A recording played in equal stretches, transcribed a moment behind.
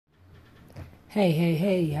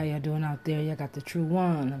Hey, how y'all doing out there? Y'all got the True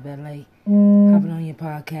One of LA hopping on your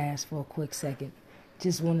podcast for a quick second.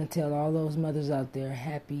 Just want to tell all those mothers out there,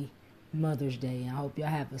 happy Mother's Day. I hope y'all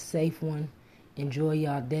have a safe one. Enjoy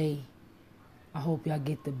y'all day. I hope y'all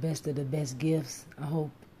get the best of the best gifts. I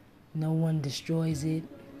hope no one destroys it,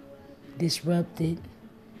 disrupt it.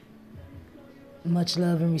 Much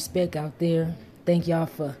love and respect out there. Thank y'all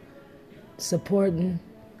for supporting.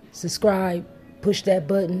 Subscribe. Push that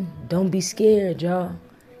button. Don't be scared, y'all.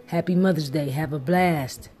 Happy Mother's Day. Have a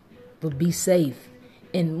blast. But be safe.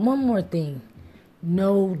 And one more thing.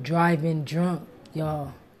 No driving drunk,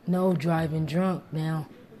 y'all. No driving drunk now.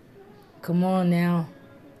 Come on now.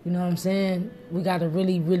 You know what I'm saying? We got to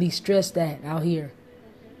really stress that out here.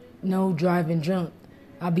 No driving drunk.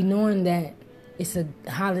 I'll be knowing that it's a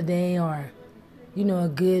holiday or, a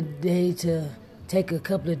good day to take a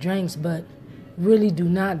couple of drinks, but really do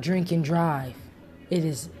not drink and drive. It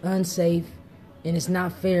is unsafe and it's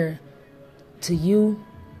not fair to you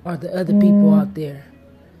or the other people out there.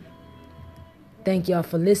 Thank y'all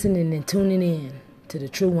for listening and tuning in to the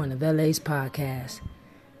True One of LA's podcast.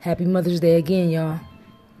 Happy Mother's Day again, y'all.